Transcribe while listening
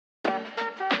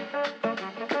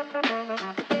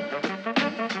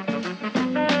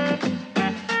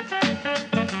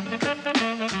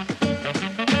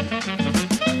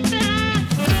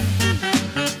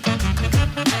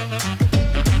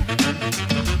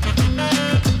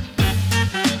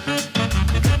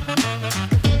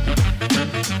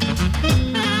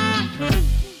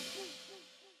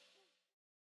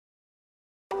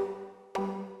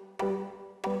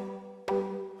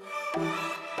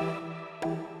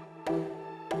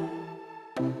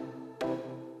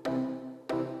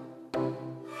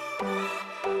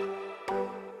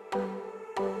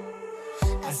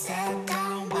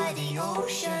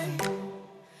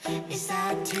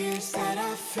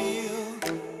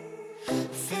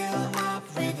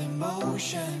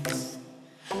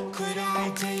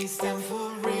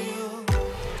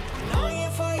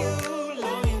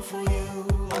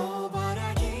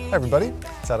Hi everybody,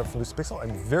 it's Adam from LUCIDPIXUL.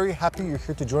 I'm very happy you're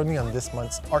here to join me on this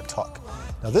month's Art Talk.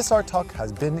 Now this Art Talk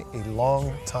has been a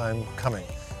long time coming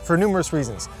for numerous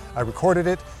reasons. I recorded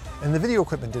it and the video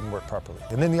equipment didn't work properly.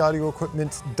 And then the audio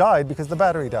equipment died because the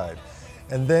battery died.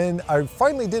 And then I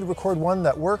finally did record one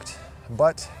that worked,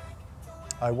 but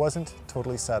I wasn't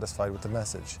totally satisfied with the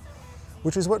message.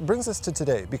 Which is what brings us to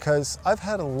today, because I've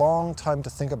had a long time to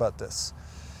think about this.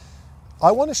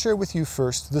 I want to share with you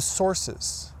first the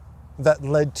sources that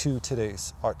led to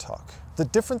today's Art Talk, the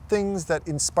different things that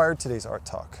inspired today's Art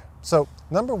Talk. So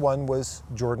number one was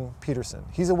Jordan Peterson.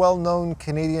 He's a well-known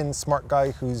Canadian smart guy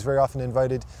who's very often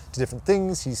invited to different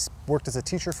things. He's worked as a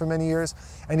teacher for many years,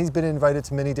 and he's been invited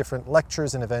to many different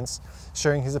lectures and events,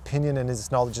 sharing his opinion and his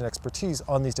knowledge and expertise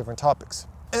on these different topics.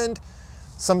 And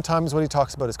sometimes what he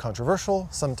talks about is controversial,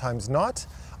 sometimes not.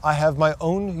 I have my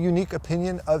own unique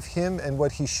opinion of him and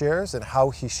what he shares and how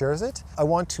he shares it. I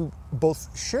want to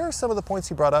both share some of the points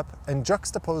he brought up and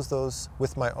juxtapose those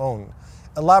with my own,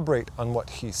 elaborate on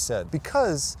what he said,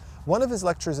 because one of his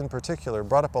lectures in particular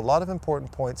brought up a lot of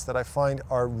important points that I find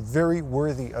are very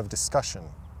worthy of discussion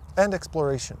and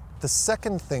exploration. The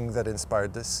second thing that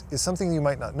inspired this is something you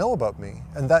might not know about me,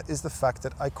 and that is the fact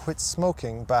that I quit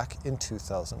smoking back in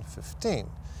 2015.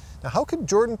 Now, how could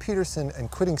Jordan Peterson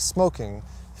and quitting smoking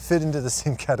fit into the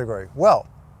same category? Well,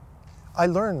 I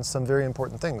learned some very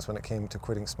important things when it came to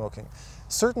quitting smoking.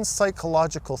 Certain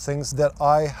psychological things that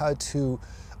I had to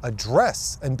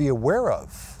address and be aware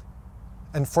of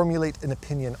and formulate an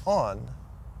opinion on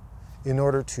in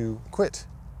order to quit.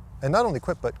 And not only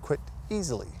quit, but quit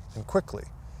easily and quickly.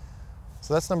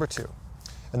 So that's number two.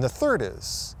 And the third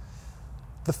is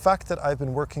the fact that I've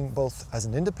been working both as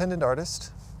an independent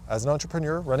artist, as an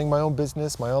entrepreneur, running my own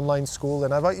business, my online school,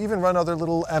 and I've even run other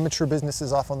little amateur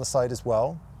businesses off on the side as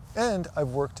well. And I've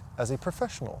worked as a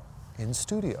professional in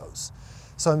studios.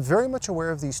 So I'm very much aware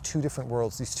of these two different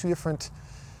worlds, these two different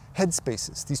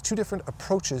headspaces, these two different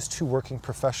approaches to working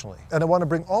professionally. And I want to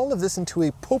bring all of this into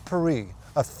a potpourri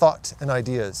of thought and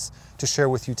ideas to share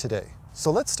with you today. So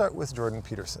let's start with Jordan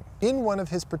Peterson. In one of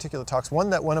his particular talks, one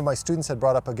that one of my students had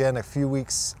brought up again a few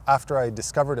weeks after I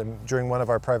discovered him during one of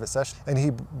our private sessions, and he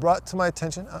brought to my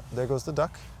attention, there goes the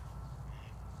duck.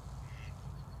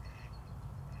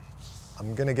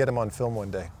 I'm gonna get him on film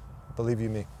one day, believe you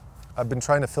me. I've been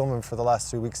trying to film him for the last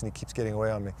 3 weeks and he keeps getting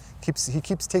away on me. He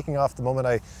keeps taking off the moment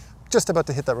I'm just about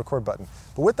to hit that record button.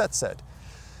 But with that said,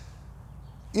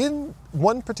 in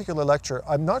one particular lecture,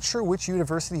 I'm not sure which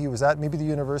university he was at, maybe the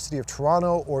University of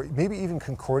Toronto or maybe even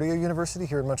Concordia University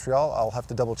here in Montreal, I'll have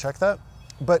to double check that.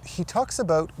 But he talks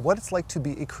about what it's like to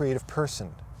be a creative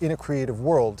person in a creative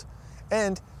world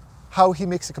and how he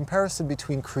makes a comparison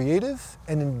between creative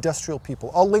and industrial people.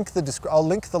 I'll link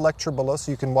the lecture below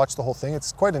so you can watch the whole thing,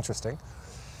 it's quite interesting.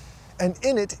 And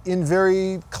in it, in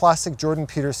very classic Jordan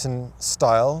Peterson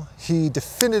style, he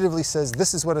definitively says,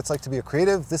 this is what it's like to be a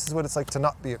creative, this is what it's like to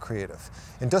not be a creative.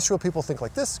 Industrial people think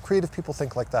like this, creative people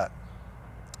think like that.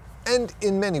 And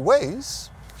in many ways,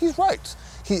 he's right.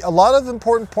 A lot of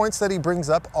important points that he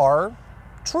brings up are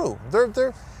true.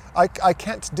 I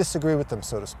can't disagree with them,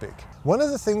 so to speak. One of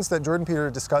the things that Jordan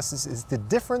Peterson discusses is the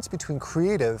difference between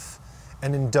creative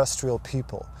and industrial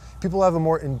people. People have a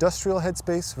more industrial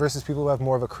headspace versus people who have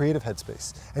more of a creative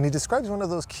headspace. And he describes one of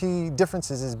those key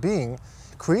differences as being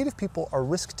creative people are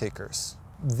risk takers.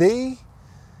 They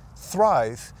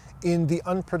thrive in the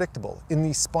unpredictable, in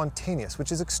the spontaneous,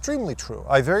 which is extremely true.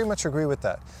 I very much agree with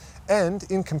that. And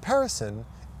in comparison,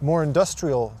 more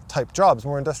industrial type jobs,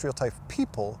 more industrial type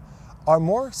people are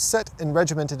more set and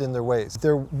regimented in their ways.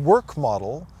 Their work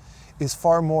model is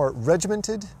far more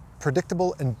regimented,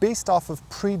 predictable, and based off of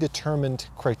predetermined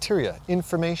criteria,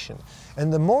 information.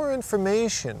 And the more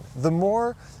information, the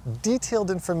more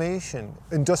detailed information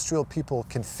industrial people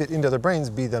can fit into their brains,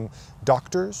 be them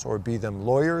doctors or be them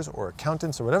lawyers or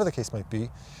accountants or whatever the case might be,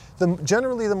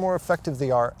 generally the more effective they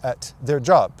are at their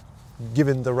job,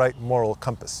 given the right moral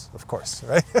compass, of course,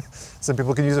 right? Some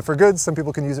people can use it for good, some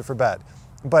people can use it for bad.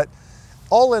 But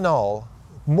all in all,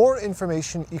 more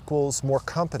information equals more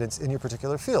competence in your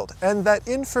particular field. And that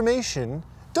information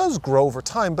does grow over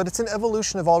time, but it's an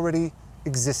evolution of already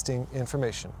existing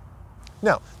information.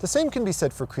 Now, the same can be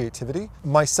said for creativity.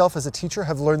 Myself as a teacher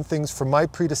have learned things from my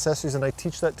predecessors and I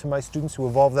teach that to my students who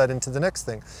evolve that into the next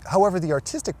thing. However, the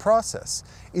artistic process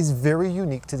is very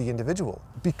unique to the individual.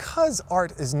 Because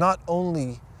art is not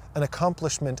only an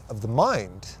accomplishment of the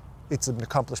mind, it's an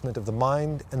accomplishment of the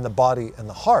mind and the body and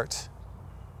the heart.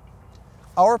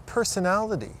 Our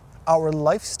personality, our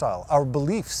lifestyle, our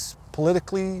beliefs,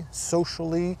 politically,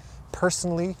 socially,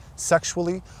 personally,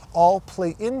 sexually, all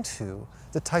play into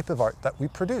the type of art that we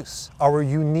produce, our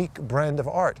unique brand of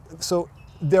art. So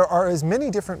there are as many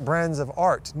different brands of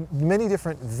art, many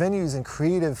different venues and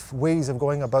creative ways of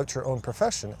going about your own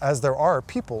profession as there are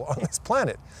people on this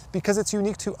planet, because it's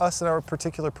unique to us and our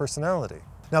particular personality.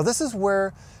 Now, this is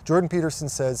where Jordan Peterson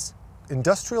says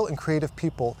industrial and creative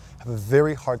people have a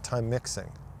very hard time mixing.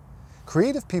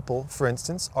 Creative people, for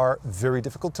instance, are very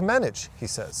difficult to manage, he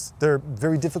says. They're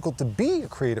very difficult to be a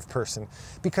creative person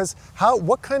because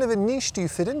what kind of a niche do you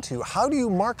fit into? How do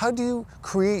you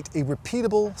create a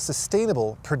repeatable,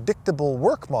 sustainable, predictable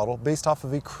work model based off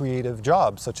of a creative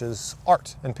job, such as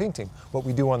art and painting, what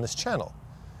we do on this channel?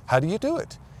 How do you do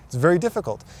it? It's very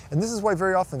difficult. And this is why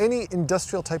very often any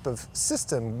industrial type of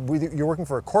system, whether you're working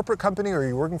for a corporate company or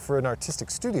you're working for an artistic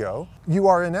studio, you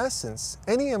are in essence,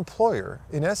 any employer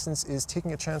in essence is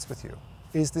taking a chance with you.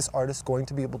 Is this artist going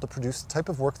to be able to produce the type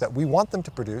of work that we want them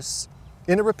to produce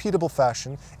in a repeatable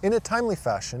fashion, in a timely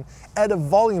fashion, at a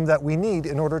volume that we need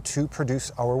in order to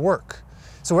produce our work?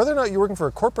 So whether or not you're working for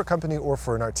a corporate company or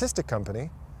for an artistic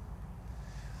company,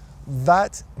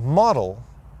 that model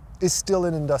is still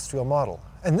an industrial model.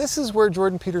 And this is where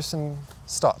Jordan Peterson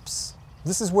stops.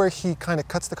 This is where he kind of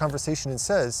cuts the conversation and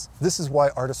says, this is why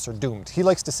artists are doomed. He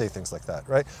likes to say things like that,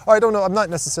 right? Oh, I don't know, I'm not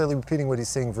necessarily repeating what he's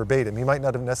saying verbatim. He might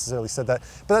not have necessarily said that,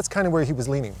 but that's kind of where he was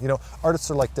leaning. You know,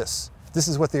 artists are like this. This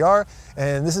is what they are,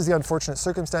 and this is the unfortunate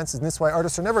circumstances, and this is why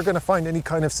artists are never going to find any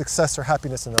kind of success or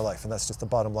happiness in their life, and that's just the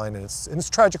bottom line, and it's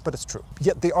tragic, but it's true.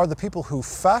 Yet they are the people who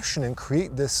fashion and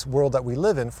create this world that we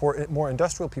live in for more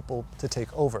industrial people to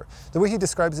take over. The way he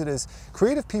describes it is,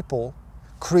 creative people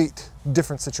create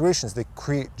different situations. They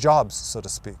create jobs, so to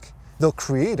speak. They'll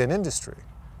create an industry.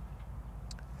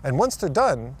 And once they're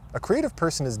done, a creative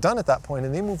person is done at that point,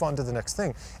 and they move on to the next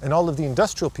thing, and all of the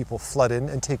industrial people flood in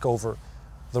and take over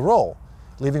the role,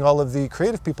 leaving all of the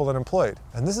creative people unemployed.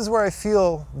 And this is where I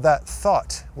feel that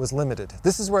thought was limited.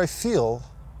 This is where I feel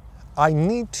I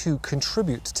need to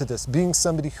contribute to this, being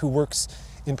somebody who works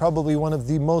in probably one of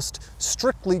the most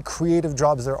strictly creative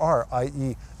jobs there are,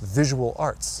 i.e. visual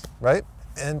arts, right?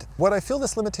 And what I feel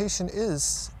this limitation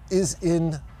is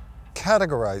in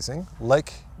categorizing,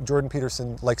 like Jordan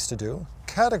Peterson likes to do,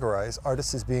 categorize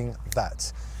artists as being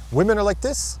that. Women are like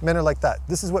this, men are like that.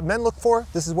 This is what men look for,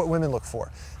 this is what women look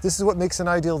for. This is what makes an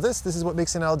ideal this is what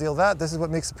makes an ideal that, this is what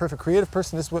makes a perfect creative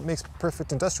person, this is what makes a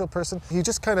perfect industrial person. He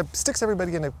just kind of sticks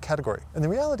everybody in a category. And the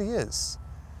reality is,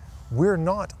 we're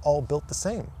not all built the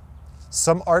same.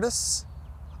 Some artists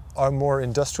are more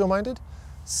industrial minded,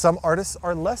 some artists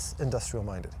are less industrial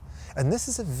minded. And this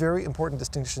is a very important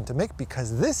distinction to make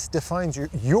because this defines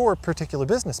your particular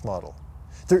business model.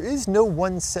 There is no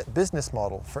one set business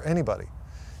model for anybody.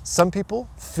 Some people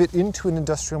fit into an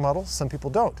industrial model, some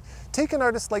people don't. Take an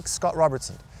artist like Scott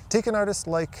Robertson. Take an artist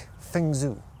like Feng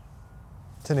Zhu.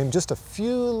 To name just a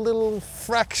few little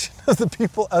fraction of the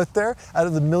people out there, out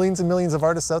of the millions and millions of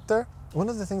artists out there, one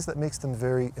of the things that makes them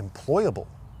very employable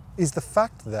is the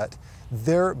fact that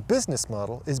their business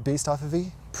model is based off of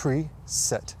a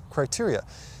preset criteria.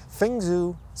 Feng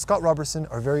Zhu, Scott Robertson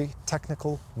are very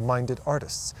technical-minded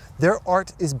artists. Their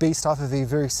art is based off of a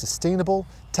very sustainable,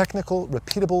 technical,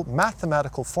 repeatable,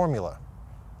 mathematical formula.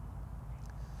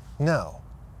 Now,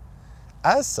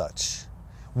 as such,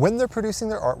 when they're producing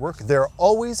their artwork, they're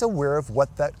always aware of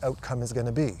what that outcome is going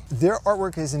to be. Their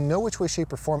artwork is in no which way,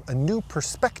 shape, or form a new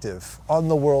perspective on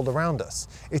the world around us.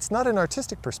 It's not an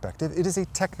artistic perspective, it is a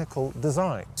technical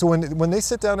design. So when they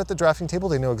sit down at the drafting table,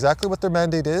 they know exactly what their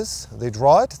mandate is, they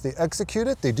draw it, they execute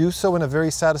it, they do so in a very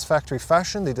satisfactory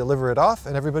fashion, they deliver it off,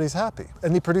 and everybody's happy.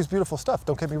 And they produce beautiful stuff,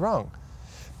 don't get me wrong.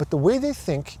 But the way they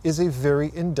think is a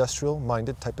very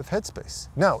industrial-minded type of headspace.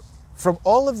 Now, from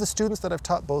all of the students that I've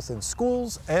taught both in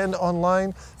schools and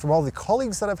online, from all the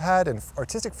colleagues that I've had and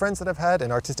artistic friends that I've had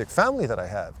and artistic family that I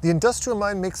have, the industrial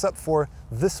mind makes up for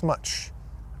this much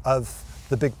of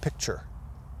the big picture.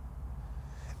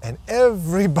 And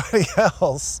everybody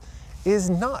else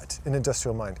is not an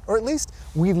industrial mind, or at least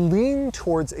we lean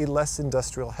towards a less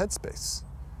industrial headspace.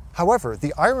 However,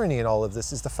 the irony in all of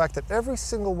this is the fact that every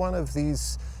single one of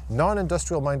these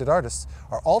non-industrial minded artists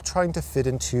are all trying to fit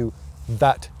into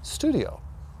that studio.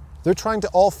 They're trying to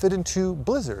all fit into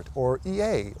Blizzard or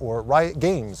EA or Riot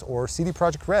Games or CD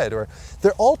Projekt Red, or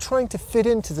they're all trying to fit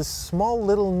into this small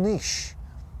little niche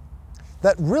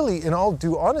that really, in all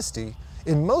due honesty,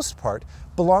 in most part,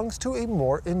 belongs to a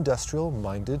more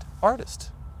industrial-minded artist.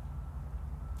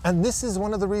 And this is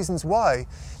one of the reasons why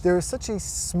there is such a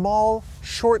small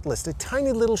short list, a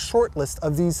tiny little short list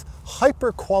of these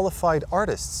hyper-qualified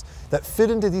artists that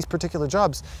fit into these particular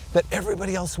jobs that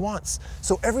everybody else wants.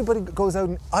 So everybody goes out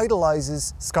and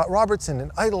idolizes Scott Robertson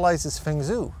and idolizes Feng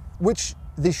Zhu, which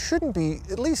they shouldn't be,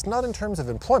 at least not in terms of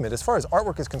employment. As far as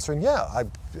artwork is concerned, yeah,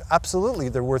 absolutely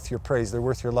they're worth your praise, they're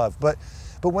worth your love. But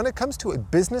when it comes to a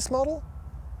business model,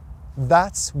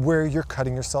 that's where you're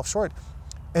cutting yourself short.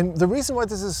 And the reason why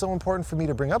this is so important for me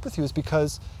to bring up with you is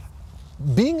because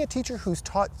being a teacher who's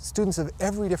taught students of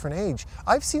every different age,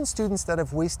 I've seen students that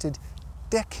have wasted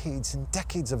decades and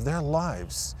decades of their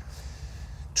lives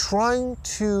trying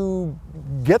to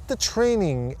get the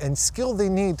training and skill they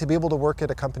need to be able to work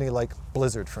at a company like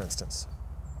Blizzard, for instance.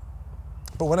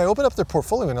 But when I open up their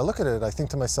portfolio and I look at it, I think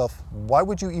to myself, why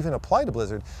would you even apply to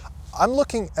Blizzard? I'm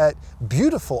looking at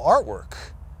beautiful artwork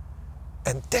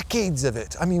and decades of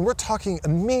it. I mean, we're talking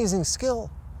amazing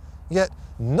skill, yet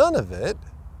none of it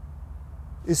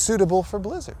is suitable for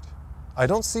Blizzard. I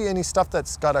don't see any stuff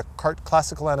that's got a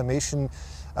classical animation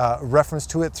reference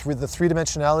to it. The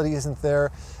three-dimensionality isn't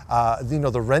there. You know,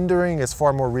 the rendering is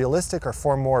far more realistic or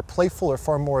far more playful or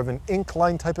far more of an ink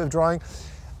line type of drawing.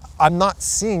 I'm not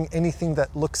seeing anything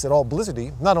that looks at all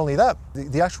Blizzardy. Not only that,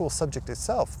 the actual subject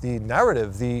itself, the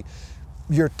narrative,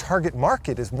 your target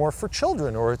market is more for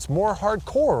children, or it's more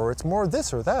hardcore, or it's more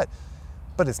this or that.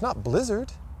 But it's not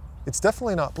Blizzard. It's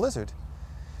definitely not Blizzard.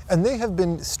 And they have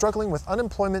been struggling with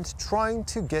unemployment trying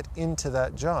to get into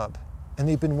that job. And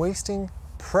they've been wasting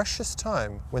precious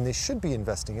time when they should be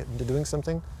investing it into doing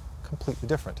something completely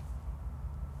different.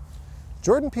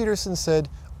 Jordan Peterson said,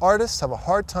 artists have a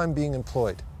hard time being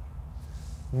employed.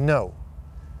 No.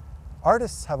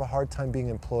 Artists have a hard time being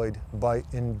employed by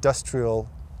industrial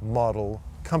model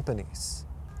companies.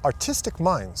 Artistic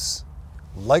minds,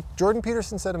 like Jordan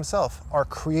Peterson said himself, are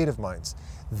creative minds.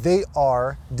 They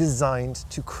are designed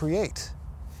to create.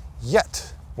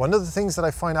 Yet, one of the things that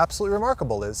I find absolutely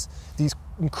remarkable is these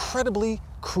incredibly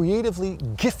creatively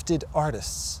gifted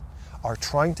artists are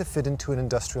trying to fit into an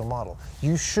industrial model.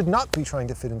 You should not be trying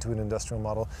to fit into an industrial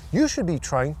model. You should be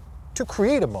trying to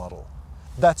create a model.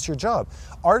 That's your job.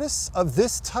 Artists of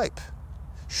this type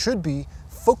should be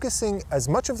focusing as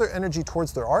much of their energy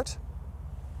towards their art,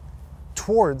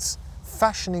 towards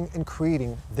fashioning and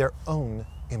creating their own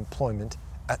employment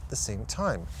at the same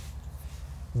time.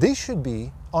 They should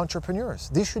be entrepreneurs.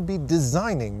 They should be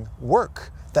designing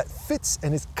work that fits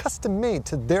and is custom made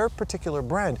to their particular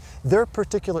brand, their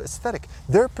particular aesthetic,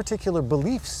 their particular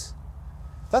beliefs.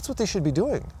 That's what they should be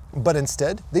doing. But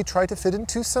instead, they try to fit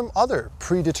into some other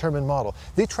predetermined model.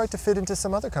 They try to fit into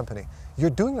some other company. You're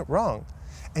doing it wrong.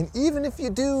 And even if you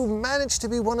do manage to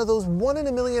be one of those 1 in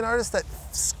a million artists that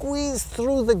squeeze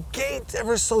through the gate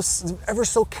ever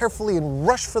so carefully and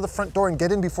rush for the front door and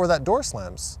get in before that door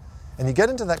slams, and you get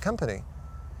into that company,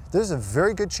 there's a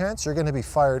very good chance you're going to be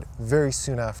fired very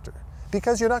soon after.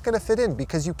 Because you're not going to fit in,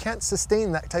 because you can't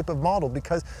sustain that type of model,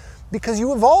 because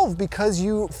you evolve, because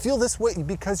you feel this way,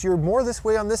 because you're more this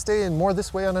way on this day and more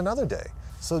this way on another day.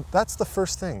 So that's the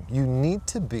first thing. You need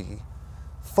to be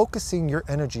focusing your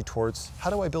energy towards, how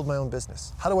do I build my own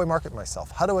business? How do I market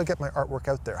myself? How do I get my artwork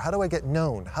out there? How do I get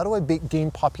known? How do I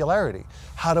gain popularity?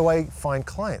 How do I find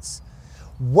clients?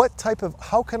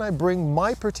 How can I bring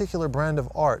my particular brand of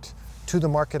art to the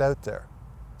market out there?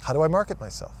 How do I market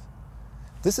myself?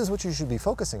 This is what you should be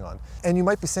focusing on. And you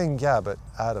might be saying, yeah, but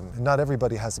Adam, not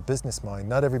everybody has a business mind.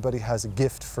 Not everybody has a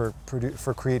gift for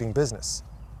creating business.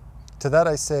 To that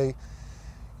I say,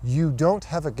 you don't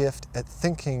have a gift at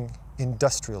thinking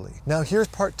industrially. Now here's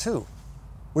part two,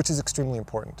 which is extremely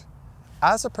important.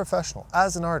 As a professional,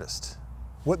 as an artist,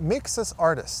 what makes us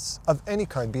artists of any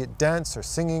kind, be it dance or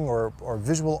singing or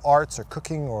visual arts or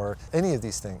cooking or any of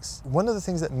these things, one of the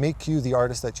things that make you the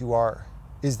artist that you are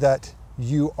is that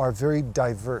you are very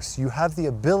diverse. You have the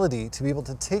ability to be able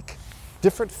to take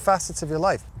different facets of your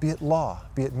life, be it law,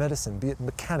 be it medicine, be it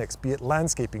mechanics, be it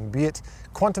landscaping, be it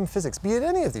quantum physics, be it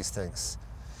any of these things,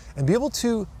 and be able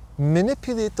to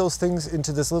manipulate those things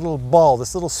into this little ball,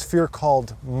 this little sphere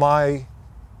called my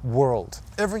world.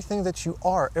 Everything that you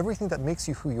are, everything that makes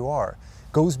you who you are,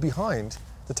 goes behind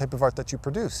the type of art that you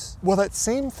produce. Well, that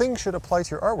same thing should apply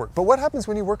to your artwork. But what happens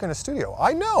when you work in a studio?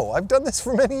 I know, I've done this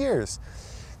for many years.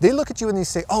 They look at you and they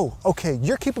say, oh, okay,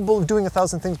 you're capable of doing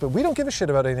 1,000 things, but we don't give a shit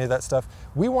about any of that stuff.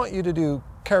 We want you to do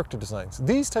character designs,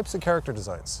 these types of character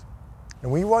designs.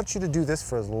 And we want you to do this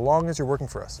for as long as you're working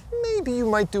for us. Maybe you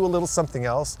might do a little something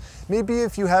else. Maybe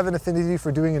if you have an affinity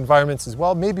for doing environments as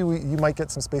well, maybe you might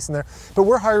get some space in there, but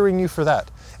we're hiring you for that.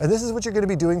 And this is what you're going to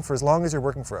be doing for as long as you're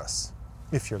working for us.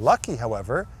 If you're lucky,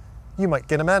 however, you might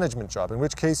get a management job, in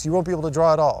which case you won't be able to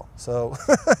draw at all. So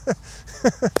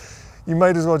you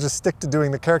might as well just stick to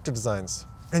doing the character designs,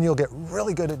 and you'll get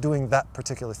really good at doing that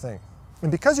particular thing.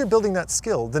 And because you're building that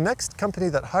skill, the next company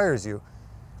that hires you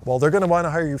Well, they're going to want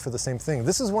to hire you for the same thing.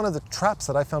 This is one of the traps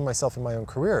that I found myself in my own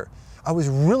career. I was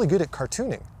really good at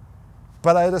cartooning,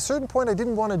 but at a certain point I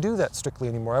didn't want to do that strictly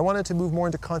anymore. I wanted to move more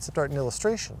into concept art and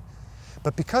illustration.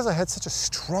 But because I had such a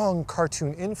strong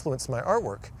cartoon influence in my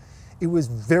artwork, it was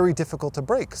very difficult to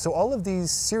break. So all of these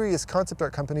serious concept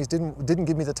art companies didn't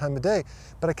give me the time of day,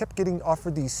 but I kept getting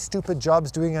offered these stupid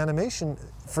jobs doing animation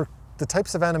for the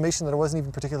types of animation that I wasn't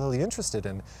even particularly interested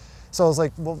in. So I was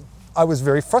like, well, I was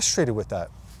very frustrated with that.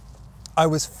 I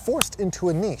was forced into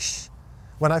a niche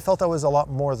when I felt I was a lot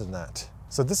more than that.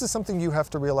 So this is something you have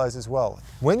to realize as well.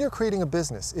 When you're creating a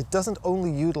business, it doesn't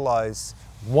only utilize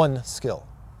one skill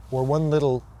or one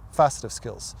little facet of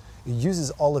skills. It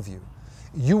uses all of you.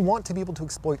 You want to be able to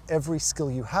exploit every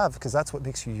skill you have because that's what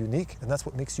makes you unique and that's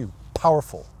what makes you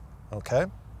powerful, okay?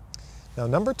 Now,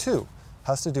 number 2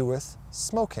 has to do with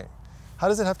smoking. How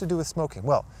does it have to do with smoking?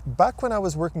 Well, back when I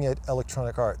was working at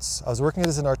Electronic Arts, I was working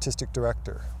as an artistic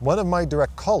director. One of my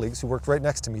direct colleagues who worked right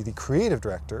next to me, the creative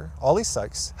director, Ollie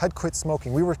Sykes, had quit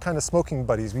smoking. We were kind of smoking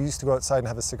buddies. We used to go outside and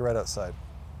have a cigarette outside.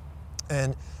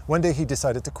 And one day he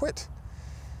decided to quit.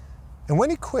 And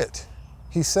when he quit,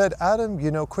 he said, Adam,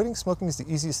 you know, quitting smoking is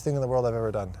the easiest thing in the world I've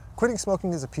ever done. Quitting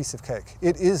smoking is a piece of cake.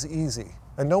 It is easy.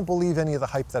 And don't believe any of the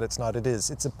hype that it's not. It is.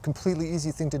 It's a completely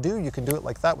easy thing to do. You can do it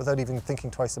like that without even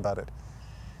thinking twice about it.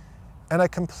 And I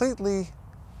completely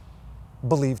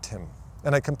believed him.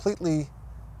 And I completely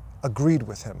agreed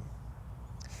with him.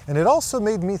 And it also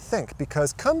made me think,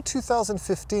 because come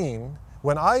 2015,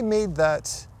 when I made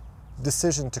that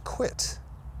decision to quit,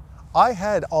 I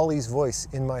had Ollie's voice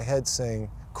in my head saying,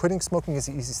 quitting smoking is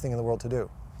the easiest thing in the world to do.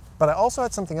 But I also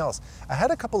had something else. I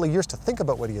had a couple of years to think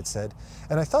about what he had said,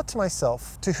 and I thought to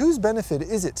myself, to whose benefit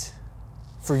is it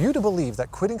for you to believe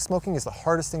that quitting smoking is the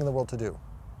hardest thing in the world to do?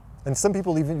 And some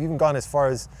people even gone as far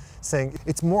as saying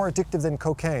it's more addictive than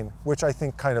cocaine, which I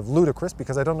think kind of ludicrous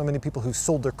because I don't know many people who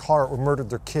sold their car or murdered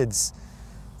their kids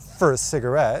for a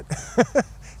cigarette. It'd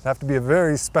have to be a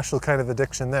very special kind of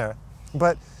addiction there.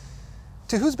 But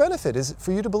to whose benefit is it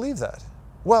for you to believe that?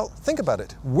 Well, think about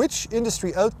it. Which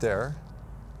industry out there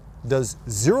does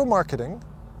zero marketing?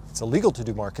 It's illegal to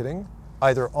do marketing,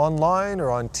 either online or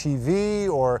on TV,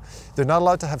 or they're not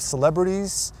allowed to have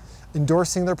celebrities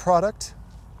endorsing their product.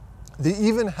 They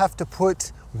even have to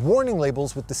put warning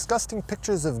labels with disgusting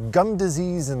pictures of gum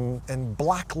disease and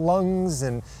black lungs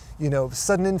and, you know,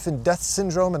 sudden infant death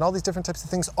syndrome and all these different types of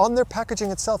things on their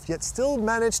packaging itself, yet still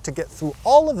manage to get through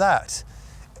all of that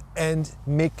and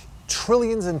make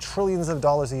trillions and trillions of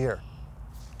dollars a year.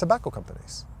 Tobacco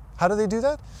companies. How do they do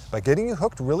that? By getting you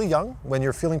hooked really young when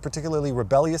you're feeling particularly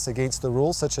rebellious against the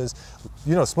rules, such as,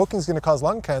 you know, smoking is going to cause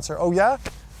lung cancer. Oh yeah?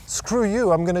 Screw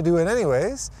you, I'm going to do it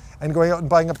anyways. And going out and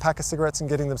buying a pack of cigarettes and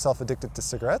getting themselves addicted to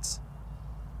cigarettes.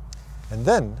 And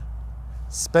then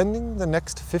spending the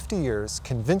next 50 years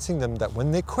convincing them that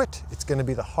when they quit, it's going to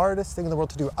be the hardest thing in the world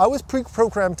to do. I was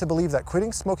pre-programmed to believe that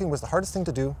quitting smoking was the hardest thing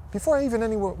to do before I even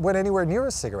went anywhere near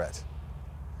a cigarette.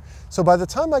 So by the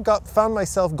time I found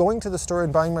myself going to the store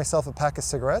and buying myself a pack of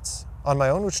cigarettes on my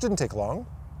own, which didn't take long,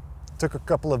 it took a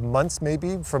couple of months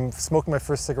maybe from smoking my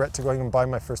first cigarette to going and buying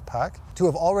my first pack, to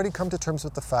have already come to terms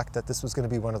with the fact that this was going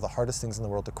to be one of the hardest things in the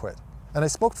world to quit. And I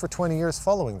smoked for 20 years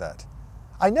following that.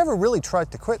 I never really tried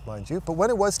to quit, mind you, but when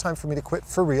it was time for me to quit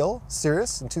for real,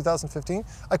 serious, in 2015,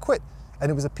 I quit.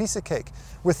 And it was a piece of cake.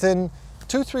 Within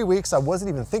 2-3 weeks, I wasn't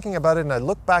even thinking about it, and I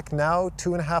look back now,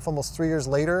 2.5, almost 3 years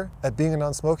later, at being a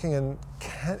non-smoking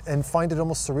and find it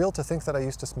almost surreal to think that I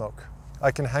used to smoke. I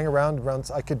could hang around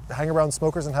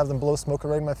smokers and have them blow smoke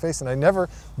right in my face, and I never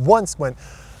once went,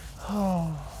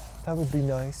 oh, that would be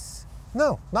nice.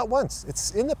 No, not once.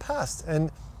 It's in the past, and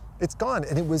it's gone,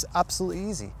 and it was absolutely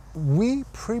easy. We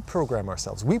pre-program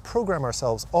ourselves. We program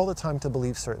ourselves all the time to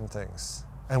believe certain things.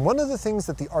 And one of the things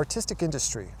that the artistic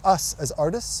industry, us as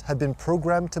artists, have been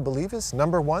programmed to believe is,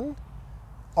 number one,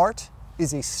 art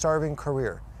is a starving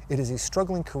career. It is a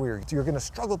struggling career. You're going to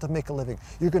struggle to make a living.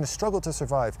 You're going to struggle to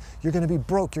survive. You're going to be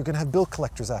broke. You're going to have bill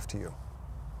collectors after you.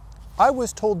 I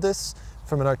was told this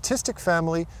from an artistic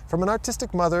family, from an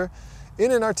artistic mother,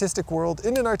 in an artistic world,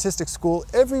 in an artistic school.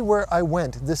 Everywhere I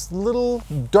went, this little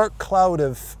dark cloud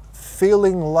of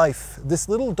failing life, this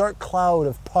little dark cloud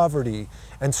of poverty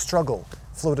and struggle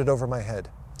floated over my head.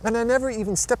 And I never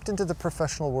even stepped into the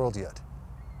professional world yet.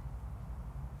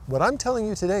 What I'm telling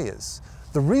you today is,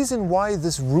 the reason why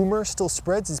this rumor still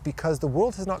spreads is because the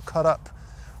world has not caught up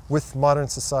with modern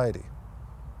society.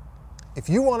 If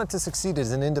you wanted to succeed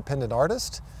as an independent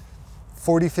artist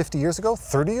 40, 50 years ago,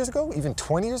 30 years ago, even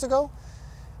 20 years ago,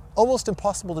 almost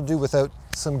impossible to do without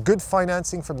some good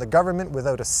financing from the government,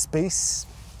 without a space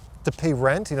to pay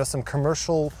rent, some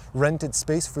commercial rented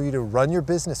space for you to run your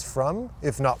business from,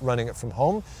 if not running it from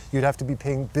home. You'd have to be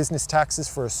paying business taxes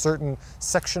for a certain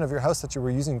section of your house that you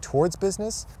were using towards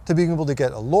business, to being able to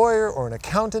get a lawyer or an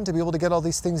accountant to be able to get all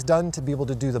these things done, to be able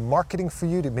to do the marketing for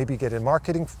you, to maybe get in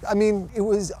marketing. I mean, it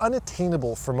was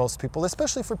unattainable for most people,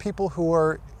 especially for people who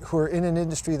are in an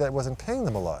industry that wasn't paying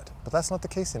them a lot. But that's not the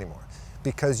case anymore,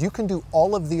 because you can do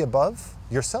all of the above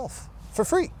yourself for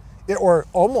free. Or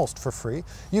almost for free.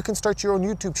 You can start your own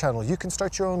YouTube channel. You can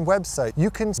start your own website. You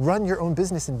can run your own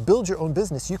business and build your own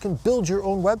business. You can build your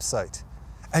own website.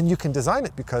 And you can design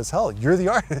it because, hell, you're the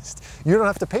artist. You don't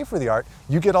have to pay for the art.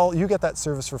 You get that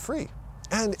service for free.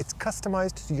 And it's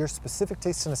customized to your specific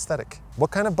taste and aesthetic.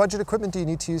 What kind of budget equipment do you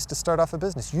need to use to start off a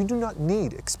business? You do not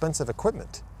need expensive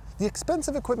equipment. The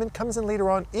expensive equipment comes in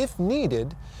later on if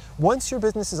needed, once your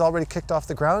business is already kicked off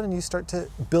the ground and you start to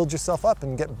build yourself up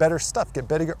and get better stuff, get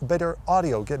better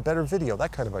audio, get better video,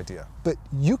 that kind of idea. But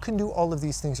you can do all of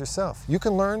these things yourself. You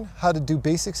can learn how to do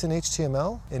basics in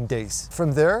HTML in days.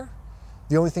 From there,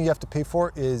 the only thing you have to pay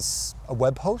for is a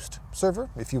web host server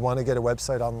if you want to get a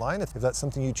website online, if that's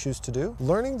something you choose to do.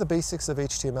 Learning the basics of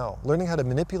HTML, learning how to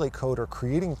manipulate code or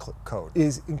creating code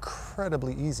is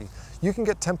incredibly easy. You can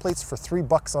get templates for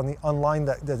 $3 online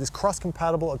that is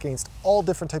cross-compatible against all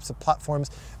different types of platforms.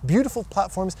 Beautiful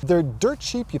platforms. They're dirt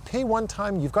cheap. You pay one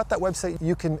time, you've got that website.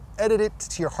 You can edit it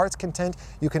to your heart's content.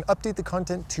 You can update the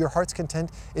content to your heart's content.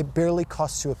 It barely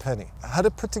costs you a penny. How to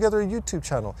put together a YouTube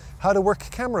channel, how to work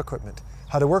camera equipment,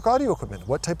 how to work audio equipment,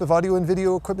 what type of audio and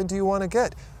video equipment do you want to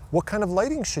get? What kind of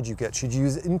lighting should you get? Should you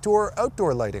use indoor or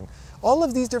outdoor lighting? All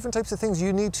of these different types of things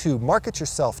you need to market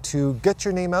yourself, to get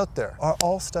your name out there, are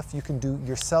all stuff you can do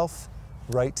yourself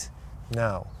right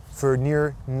now for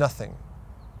near nothing.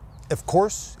 Of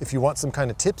course, if you want some kind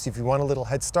of tips, if you want a little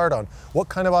head start on what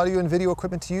kind of audio and video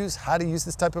equipment to use, how to use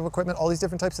this type of equipment, all these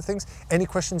different types of things, any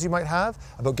questions you might have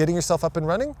about getting yourself up and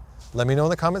running, let me know in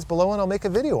the comments below and I'll make a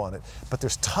video on it. But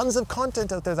there's tons of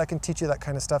content out there that can teach you that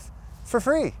kind of stuff for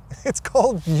free. It's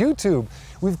called YouTube.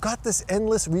 We've got this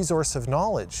endless resource of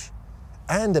knowledge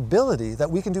and ability that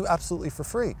we can do absolutely for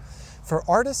free. For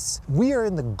artists, we are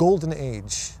in the golden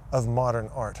age of modern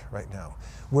art right now,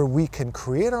 where we can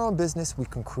create our own business, we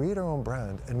can create our own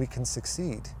brand, and we can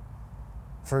succeed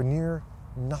for near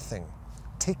nothing.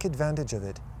 Take advantage of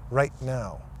it right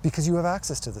now, because you have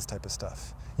access to this type of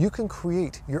stuff. You can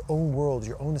create your own world,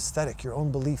 your own aesthetic, your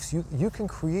own beliefs. You can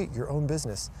create your own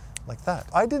business like that.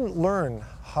 I didn't learn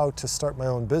how to start my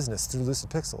own business through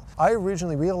LUCIDPIXUL. I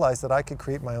originally realized that I could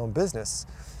create my own business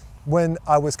when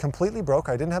I was completely broke.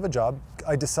 I didn't have a job.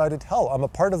 I decided, hell, I'm a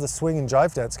part of the swing and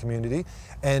jive dance community.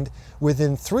 And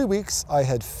within 3 weeks, I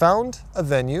had found a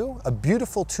venue, a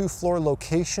beautiful 2-floor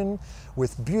location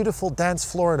with beautiful dance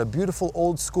floor and a beautiful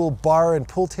old school bar and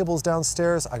pool tables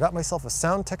downstairs. I got myself a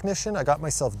sound technician. I got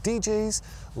myself DJs,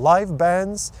 live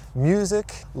bands,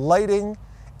 music, lighting,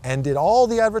 and did all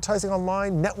the advertising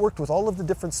online, networked with all of the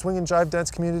different swing and jive dance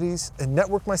communities, and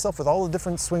networked myself with all the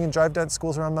different swing and jive dance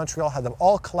schools around Montreal, had them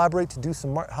all collaborate to do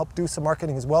help do some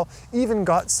marketing as well, even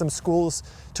got some schools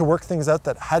to work things out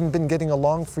that hadn't been getting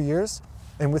along for years.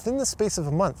 And within the space of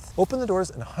a month, opened the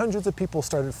doors and hundreds of people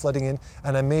started flooding in,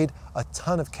 and I made a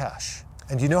ton of cash.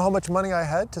 And you know how much money I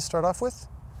had to start off with?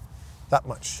 That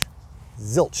much.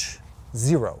 Zilch.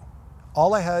 Zero.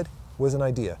 All I had was an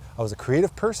idea. I was a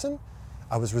creative person.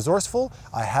 I was resourceful,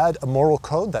 I had a moral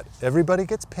code that everybody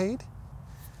gets paid,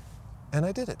 and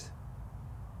I did it.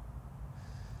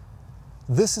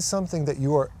 This is something that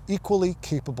you are equally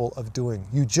capable of doing.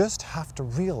 You just have to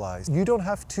realize you don't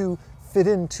have to fit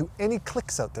into any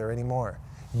cliques out there anymore.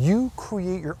 You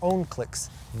create your own cliques.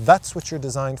 That's what you're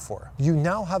designed for. You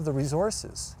now have the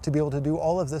resources to be able to do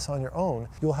all of this on your own.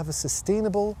 You'll have a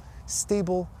sustainable,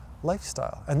 stable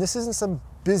lifestyle. And this isn't some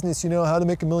business, how to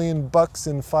make $1 million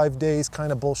in 5 days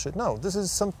kind of bullshit. No, this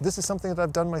is something that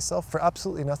I've done myself for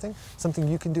absolutely nothing, something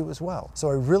you can do as well. So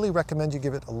I really recommend you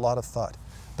give it a lot of thought.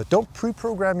 But don't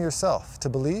pre-program yourself to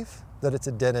believe that it's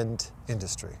a dead-end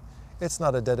industry. It's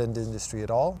not a dead-end industry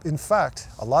at all. In fact,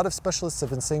 a lot of specialists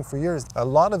have been saying for years, a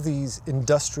lot of these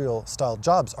industrial style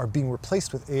jobs are being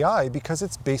replaced with AI because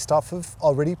it's based off of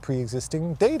already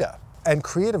pre-existing data. And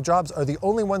creative jobs are the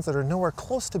only ones that are nowhere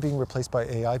close to being replaced by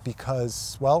AI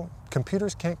because, well,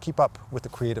 computers can't keep up with the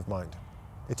creative mind.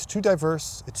 It's too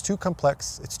diverse, it's too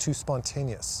complex, it's too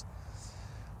spontaneous.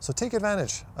 So take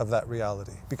advantage of that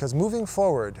reality, because moving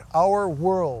forward, our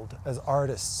world as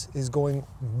artists is going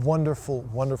wonderful,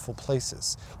 wonderful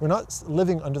places. We're not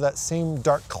living under that same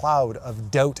dark cloud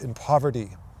of doubt and poverty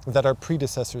that our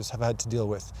predecessors have had to deal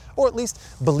with, or at least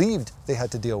believed they had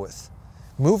to deal with.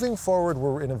 Moving forward,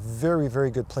 we're in a very,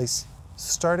 very good place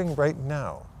starting right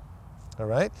now. All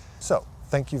right? So,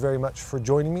 thank you very much for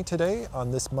joining me today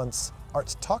on this month's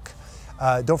Art Talk.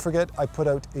 Don't forget, I put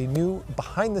out a new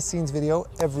behind-the-scenes video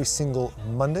every single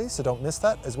Monday, so don't miss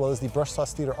that, as well as the Brush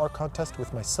Sauce Theatre Art Contest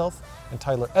with myself and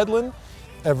Tyler Edlin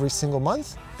every single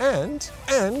month. And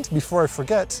before I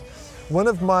forget, one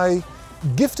of my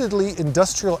giftedly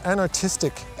industrial and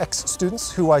artistic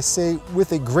ex-students, who I say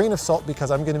with a grain of salt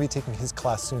because I'm going to be taking his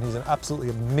class soon, he's an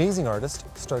absolutely amazing artist,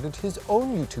 started his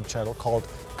own YouTube channel called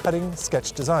Cutting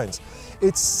Sketch Designs.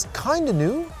 It's kind of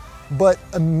new, but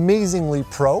amazingly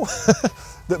pro.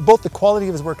 Both the quality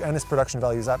of his work and his production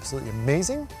value is absolutely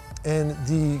amazing, and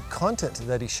the content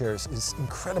that he shares is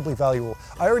incredibly valuable.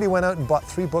 I already went out and bought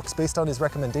 3 books based on his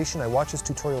recommendation. I watch his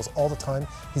tutorials all the time.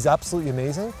 He's absolutely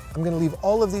amazing. I'm gonna leave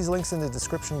all of these links in the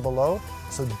description below,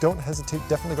 so don't hesitate,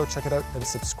 definitely go check it out and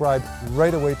subscribe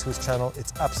right away to his channel.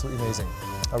 It's absolutely amazing.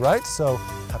 All right, so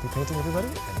happy painting everybody,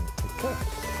 and take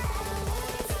care.